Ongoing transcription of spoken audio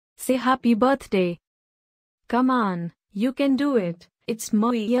Say happy birthday. Come on, you can do it. It's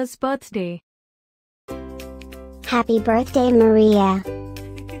Mariya's birthday. Happy birthday, Mariya.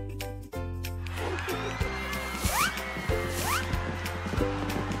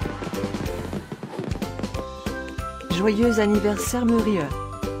 Joyeux anniversaire, Mariya.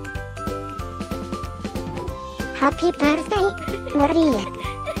 Happy birthday, Mariya.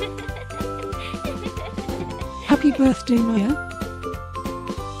 Happy birthday, Mariya.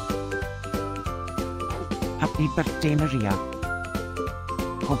 Happy birthday, Mariya.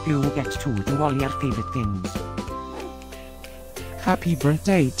 Hope you get to do all your favorite things. Happy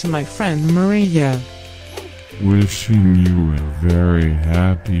birthday to my friend Mariya. Wishing you a very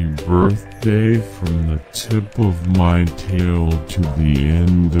happy birthday from the tip of my tail to the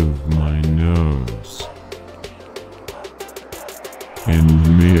end of my nose.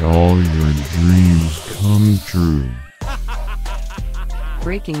 And may all your dreams come true.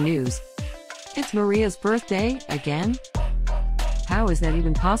 Breaking news. It's Mariya's birthday again? How is that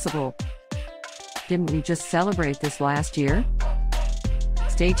even possible? Didn't we just celebrate this last year?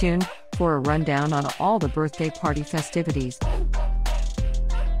 Stay tuned for a rundown on all the birthday party festivities.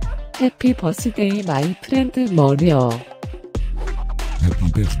 Happy birthday, my friend Mariya. Happy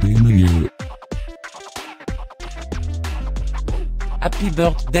birthday, Mariya. Happy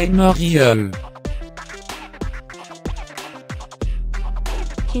birthday, Mariya.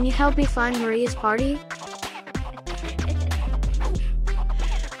 Can you help me find Mariya's party?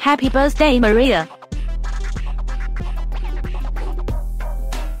 Happy birthday, Mariya.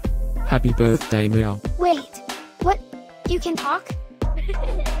 Happy birthday, Mariya. Wait, what? You can talk?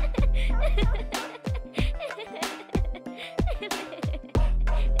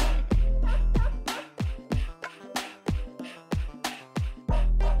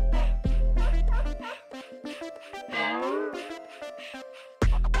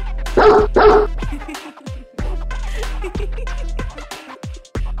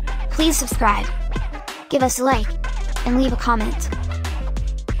 Please subscribe, give us a like, and leave a comment.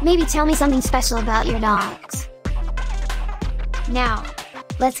 Maybe tell me something special about your dogs. Now,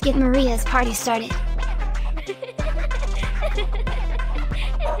 let's get Mariya's party started.